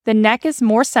the neck is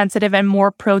more sensitive and more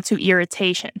prone to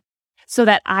irritation. So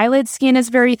that eyelid skin is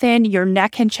very thin, your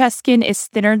neck and chest skin is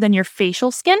thinner than your facial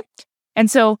skin.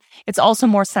 And so it's also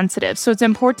more sensitive. So it's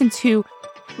important to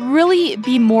really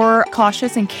be more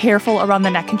cautious and careful around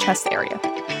the neck and chest area.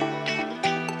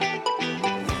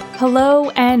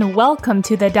 Hello and welcome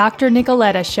to the Dr.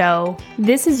 Nicoletta Show.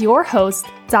 This is your host,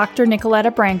 Dr.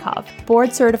 Nicoletta Brankov,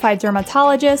 board-certified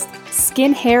dermatologist,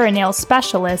 skin, hair, and nail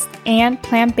specialist, and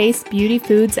plant-based beauty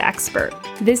foods expert.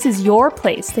 This is your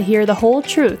place to hear the whole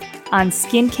truth on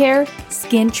skincare,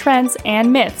 skin trends,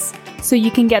 and myths, so you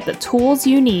can get the tools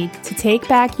you need to take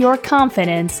back your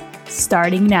confidence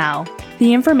starting now.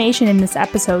 The information in this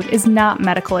episode is not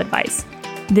medical advice.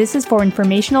 This is for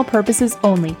informational purposes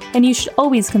only, and you should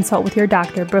always consult with your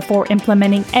doctor before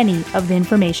implementing any of the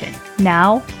information.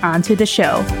 Now, on to the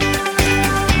show.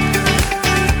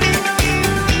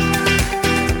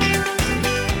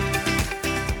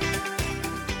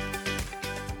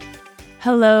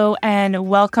 Hello, and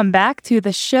welcome back to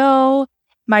the show.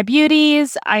 My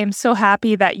beauties, I am so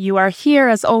happy that you are here.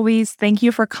 As always, thank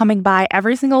you for coming by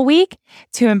every single week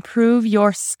to improve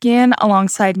your skin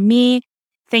alongside me.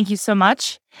 Thank you so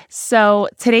much. So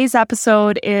today's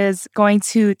episode is going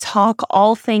to talk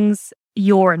all things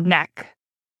your neck.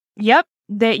 We're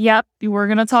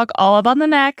going to talk all about the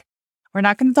neck. We're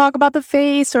not going to talk about the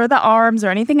face or the arms or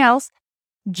anything else,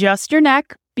 just your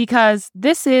neck, because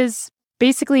this is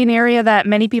basically an area that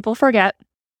many people forget.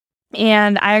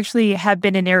 And I actually have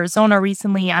been in Arizona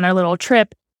recently on a little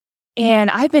trip, and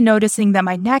I've been noticing that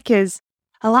my neck is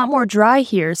a lot more dry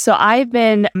here. So I've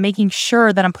been making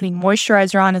sure that I'm putting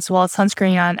moisturizer on as well as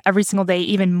sunscreen on every single day,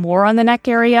 even more on the neck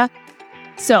area.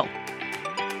 So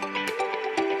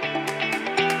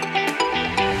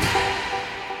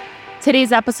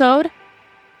today's episode,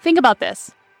 think about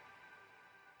this.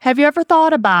 Have you ever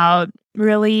thought about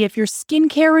really if your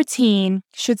skincare routine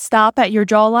should stop at your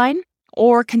jawline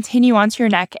or continue onto your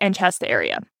neck and chest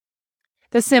area?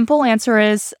 The simple answer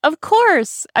is, of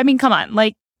course. I mean, come on,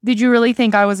 did you really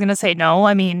think I was going to say no?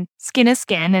 I mean, skin is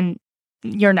skin and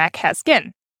your neck has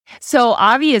skin. So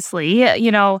obviously,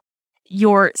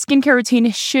 your skincare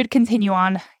routine should continue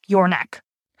on your neck.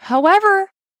 However,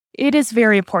 it is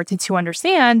very important to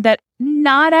understand that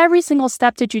not every single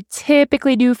step that you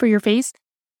typically do for your face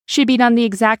should be done the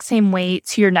exact same way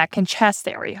to your neck and chest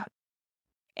area.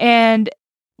 And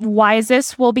why is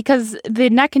this? Well, because the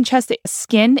neck and chest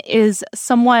skin is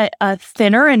somewhat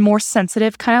thinner and more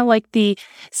sensitive, kind of like the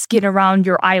skin around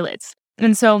your eyelids.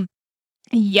 And so,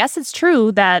 yes, it's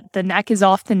true that the neck is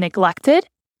often neglected,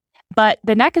 but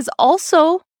the neck is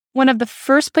also one of the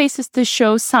first places to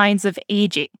show signs of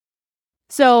aging.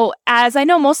 So, as I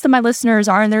know most of my listeners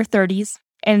are in their 30s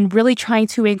and really trying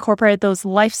to incorporate those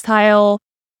lifestyle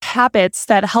habits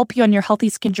that help you on your healthy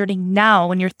skin journey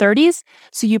now in your 30s,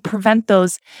 so you prevent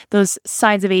those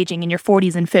signs of aging in your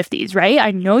 40s and 50s, right? I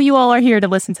know you all are here to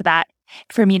listen to that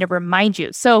for me to remind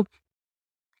you. So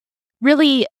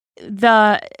really,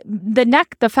 the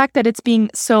neck, the fact that it's being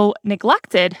so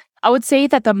neglected, I would say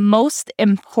that the most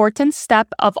important step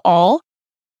of all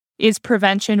is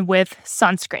prevention with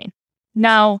sunscreen.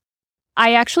 Now,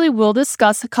 I actually will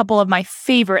discuss a couple of my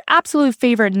absolute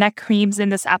favorite neck creams in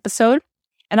this episode,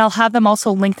 and I'll have them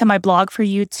also linked to my blog for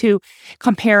you to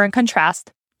compare and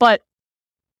contrast. But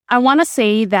I want to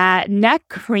say that neck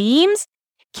creams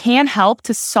can help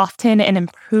to soften and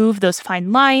improve those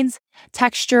fine lines,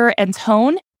 texture, and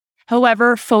tone.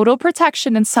 However, photo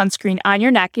protection and sunscreen on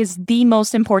your neck is the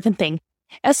most important thing,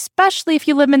 especially if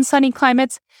you live in sunny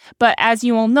climates. But as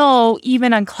you all know,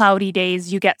 even on cloudy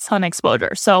days, you get sun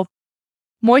exposure. So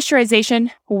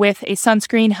moisturization with a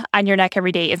sunscreen on your neck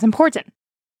every day is important.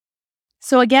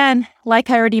 So again,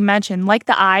 like I already mentioned, like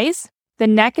the eyes, the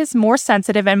neck is more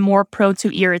sensitive and more prone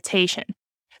to irritation.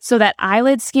 So that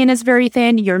eyelid skin is very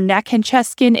thin, your neck and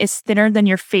chest skin is thinner than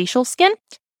your facial skin.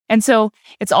 And so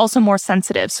it's also more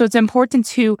sensitive. So it's important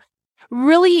to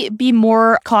really be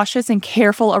more cautious and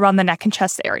careful around the neck and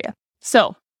chest area.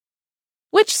 So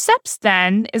which steps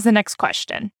then is the next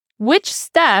question. Which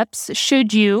steps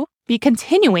should you be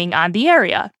continuing on the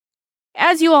area?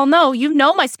 As you all know, you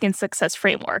know my Skin Success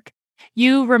Framework.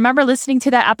 You remember listening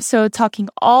to that episode talking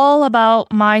all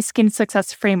about my Skin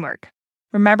Success Framework.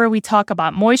 Remember, we talk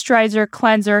about moisturizer,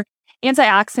 cleanser,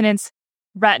 antioxidants,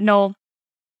 retinol.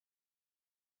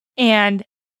 And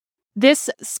this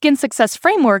Skin Success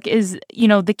Framework is,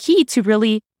 the key to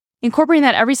really incorporating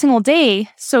that every single day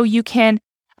so you can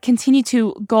continue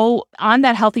to go on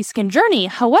that healthy skin journey.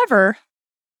 However,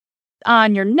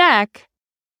 on your neck,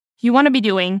 you want to be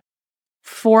doing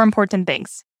 4 important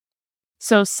things.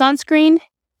 So sunscreen,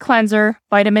 cleanser,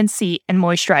 vitamin C, and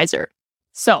moisturizer.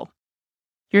 So,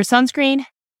 your sunscreen,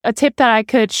 a tip that I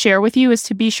could share with you is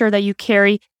to be sure that you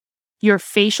carry your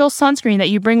facial sunscreen that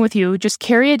you bring with you, just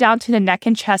carry it down to the neck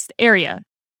and chest area.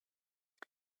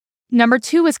 Number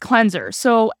 2 is cleanser.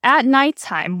 So at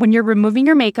nighttime, when you're removing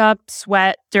your makeup,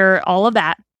 sweat, dirt, all of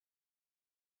that,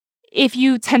 if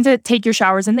you tend to take your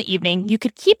showers in the evening, you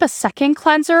could keep a second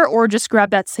cleanser or just grab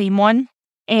that same one.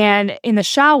 And in the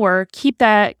shower, keep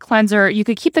that cleanser. You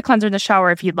could keep the cleanser in the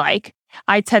shower if you'd like.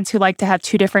 I tend to like to have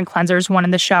 2 different cleansers, one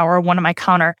in the shower, one on my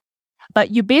counter.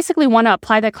 But you basically want to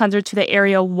apply that cleanser to the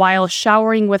area while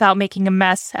showering without making a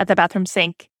mess at the bathroom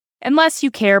sink, unless you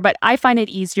care, but I find it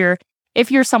easier if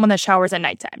you're someone that showers at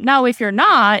nighttime. Now, if you're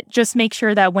not, just make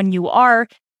sure that when you are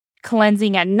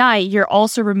cleansing at night, you're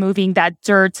also removing that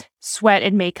dirt, sweat,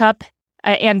 and makeup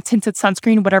and tinted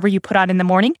sunscreen, whatever you put on in the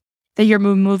morning, that you're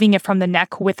removing it from the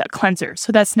neck with a cleanser.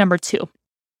 So that's number 2.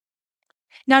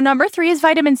 Now, number 3 is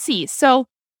vitamin C. So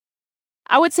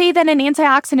I would say that an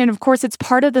antioxidant, of course, it's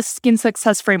part of the skin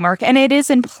success framework, and it is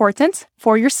important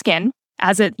for your skin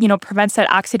as it, prevents that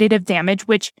oxidative damage,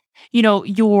 which,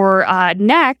 your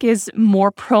neck is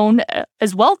more prone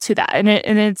as well to that. And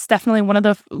it's definitely one of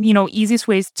the, easiest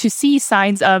ways to see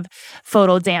signs of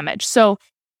photo damage. So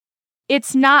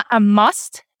it's not a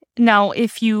must. Now,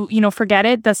 if you, forget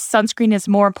it, the sunscreen is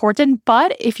more important,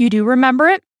 but if you do remember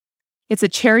it, it's a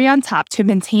cherry on top to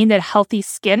maintain that healthy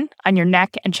skin on your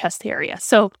neck and chest area.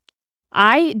 So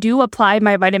I do apply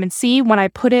my vitamin C when I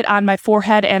put it on my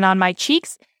forehead and on my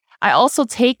cheeks. I also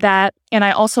take that and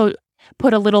I also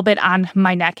put a little bit on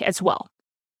my neck as well.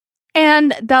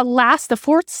 And the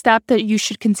fourth step that you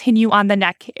should continue on the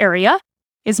neck area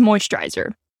is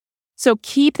moisturizer. So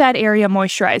keep that area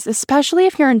moisturized, especially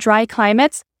if you're in dry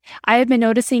climates. I have been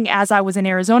noticing as I was in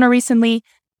Arizona recently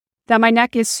that my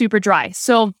neck is super dry.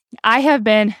 So I have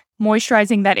been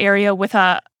moisturizing that area with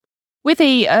a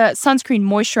sunscreen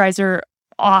moisturizer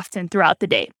often throughout the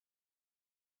day.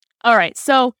 All right,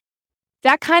 so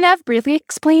that kind of briefly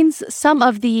explains some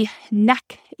of the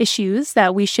neck issues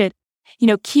that we should,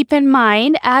 keep in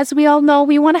mind. As we all know,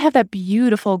 we want to have that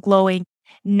beautiful glowing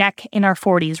neck in our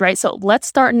 40s, right? So let's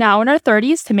start now in our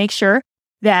 30s to make sure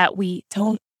that we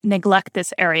don't neglect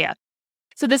this area.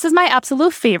 So this is my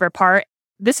absolute favorite part.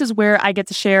 This is where I get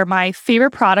to share my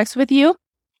favorite products with you.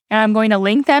 And I'm going to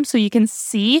link them so you can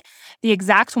see the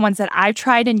exact ones that I've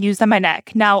tried and used on my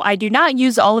neck. Now, I do not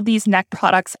use all of these neck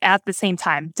products at the same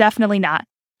time. Definitely not.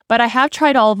 But I have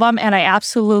tried all of them, and I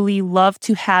absolutely love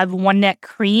to have one neck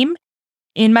cream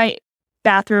in my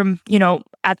bathroom,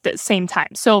 at the same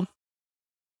time. So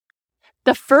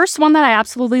the first one that I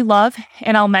absolutely love,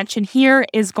 and I'll mention here,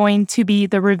 is going to be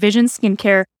the Revision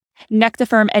Skincare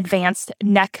Nectafirm Advanced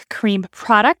Neck Cream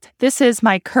product. This is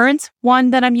my current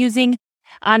one that I'm using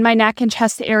on my neck and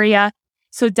chest area.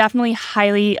 So definitely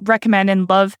highly recommend and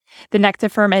love the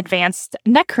Nectafirm Advanced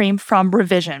Neck Cream from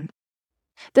Revision.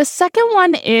 The second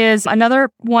one is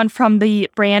another one from the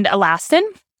brand Alastin.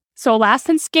 So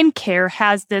Alastin Skincare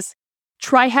has this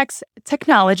Trihex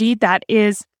technology that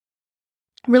is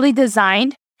really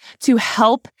designed to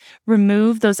help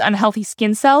remove those unhealthy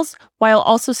skin cells while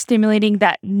also stimulating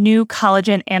that new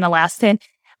collagen and elastin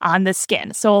on the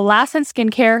skin. So Alastin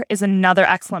Skincare is another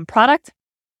excellent product.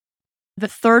 The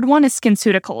third one is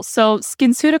SkinCeuticals. So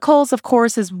SkinCeuticals, of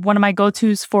course, is one of my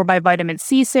go-tos for my vitamin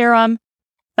C serum.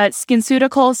 But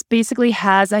SkinCeuticals basically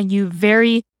has a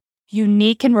very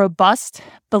unique and robust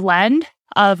blend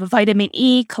of vitamin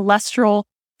E, cholesterol,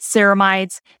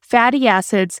 ceramides, fatty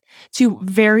acids to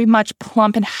very much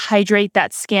plump and hydrate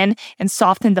that skin and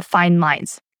soften the fine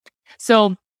lines.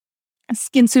 So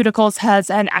SkinCeuticals has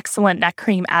an excellent neck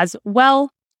cream as well.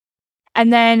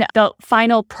 And then the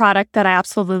final product that I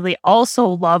absolutely also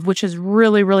love, which is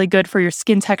really, really good for your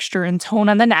skin texture and tone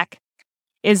on the neck,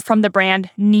 is from the brand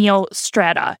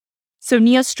Neostrata. So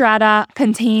Neostrata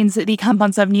contains the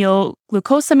compounds of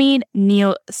neoglucosamine,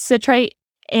 neocitrate,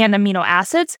 and amino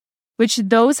acids, which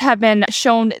those have been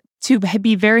shown to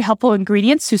be very helpful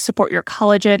ingredients to support your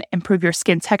collagen, improve your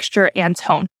skin texture and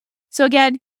tone. So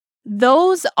again,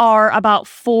 those are about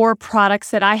 4 products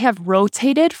that I have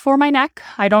rotated for my neck.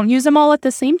 I don't use them all at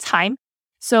the same time.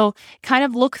 So kind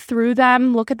of look through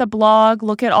them, look at the blog,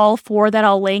 look at all 4 that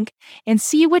I'll link, and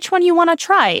see which one you want to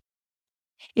try.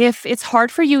 If it's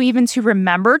hard for you even to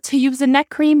remember to use a neck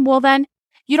cream, well then,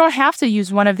 you don't have to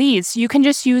use one of these. You can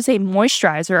just use a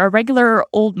moisturizer, a regular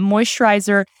old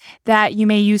moisturizer that you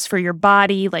may use for your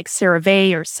body, like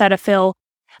CeraVe or Cetaphil.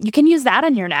 You can use that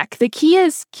on your neck. The key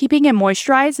is keeping it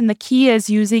moisturized, and the key is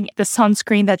using the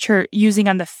sunscreen that you're using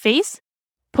on the face.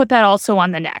 Put that also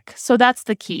on the neck. So that's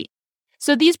the key.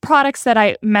 So these products that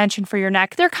I mentioned for your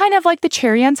neck, they're kind of like the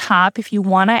cherry on top. If you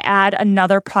want to add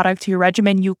another product to your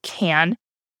regimen, you can.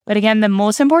 But again, the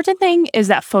most important thing is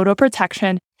that photo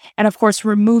protection and, of course,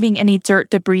 removing any dirt,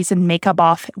 debris, and makeup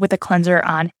off with a cleanser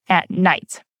on at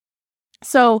night.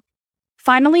 So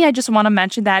finally, I just want to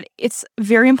mention that it's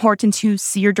very important to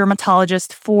see your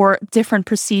dermatologist for different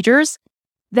procedures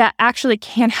that actually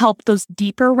can help those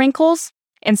deeper wrinkles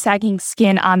and sagging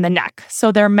skin on the neck.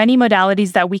 So there are many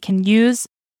modalities that we can use,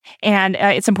 and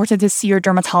it's important to see your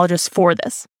dermatologist for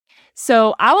this.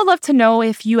 So I would love to know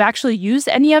if you actually use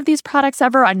any of these products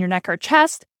ever on your neck or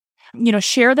chest.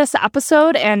 Share this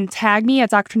episode and tag me at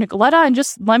Dr. Nicoletta and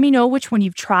just let me know which one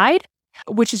you've tried,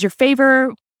 which is your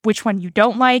favorite, which one you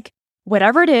don't like.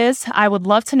 Whatever it is, I would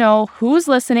love to know who's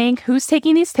listening, who's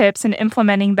taking these tips and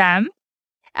implementing them.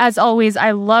 As always, I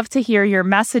love to hear your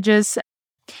messages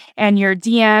and your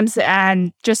DMs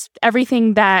and just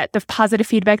everything that the positive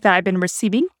feedback that I've been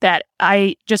receiving, that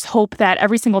I just hope that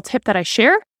every single tip that I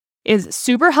share is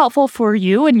super helpful for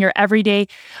you in your everyday,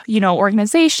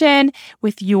 organization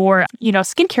with your,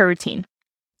 skincare routine.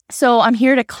 So I'm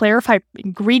here to clarify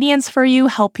ingredients for you,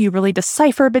 help you really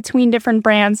decipher between different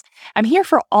brands. I'm here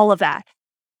for all of that.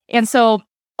 And so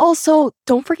also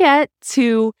don't forget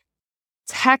to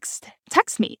text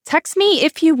me. Text me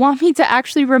if you want me to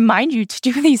actually remind you to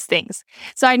do these things.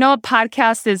 So I know a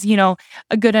podcast is,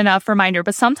 a good enough reminder,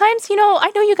 but sometimes,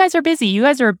 I know you guys are busy. You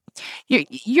guys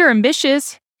you're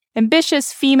ambitious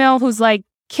female who's like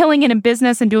killing it in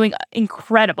business and doing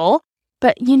incredible,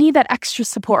 but you need that extra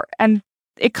support and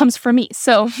it comes from me.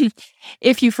 So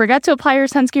if you forget to apply your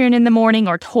sunscreen in the morning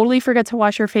or totally forget to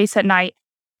wash your face at night,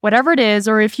 whatever it is,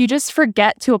 or if you just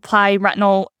forget to apply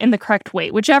retinol in the correct way,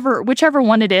 whichever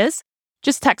one it is,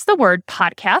 just text the word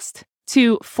podcast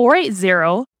to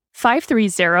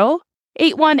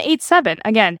 480-530-8187.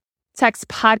 Again, text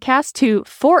podcast to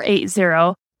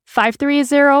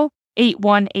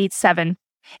 480-530-8187. And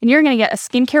you're going to get a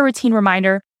skincare routine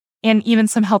reminder and even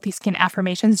some healthy skin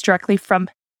affirmations directly from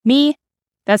me.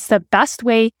 That's the best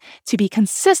way to be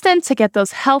consistent to get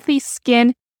those healthy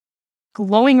skin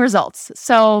glowing results.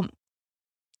 So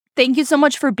thank you so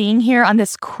much for being here on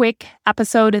this quick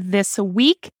episode this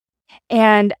week.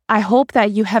 And I hope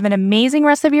that you have an amazing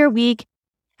rest of your week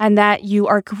and that you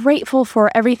are grateful for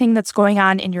everything that's going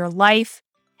on in your life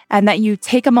and that you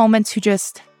take a moment to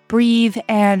just breathe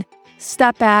and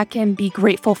step back and be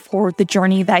grateful for the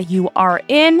journey that you are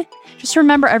in. Just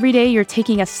remember every day you're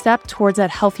taking a step towards that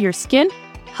healthier skin,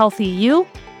 healthy you.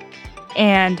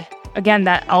 And again,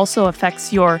 that also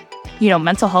affects your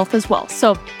mental health as well.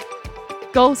 So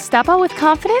go step out with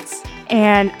confidence,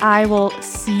 and I will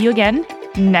see you again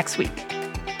next week.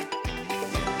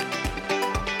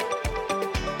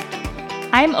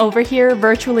 I'm over here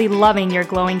virtually loving your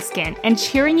glowing skin and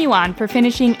cheering you on for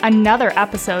finishing another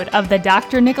episode of the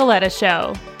Dr. Nicoletta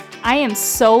Show. I am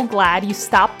so glad you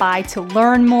stopped by to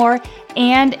learn more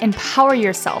and empower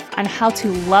yourself on how to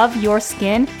love your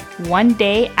skin one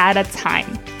day at a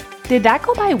time. Did that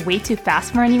go by way too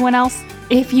fast for anyone else?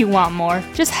 If you want more,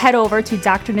 just head over to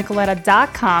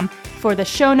drnicoletta.com for the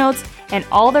show notes and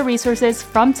all the resources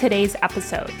from today's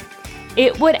episode.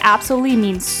 It would absolutely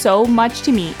mean so much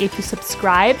to me if you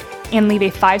subscribe and leave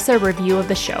a 5-star review of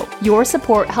the show. Your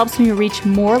support helps me reach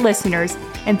more listeners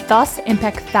and thus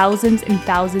impact thousands and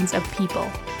thousands of people.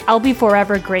 I'll be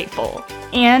forever grateful.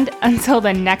 And until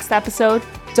the next episode,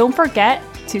 don't forget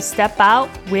to step out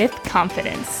with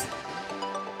confidence.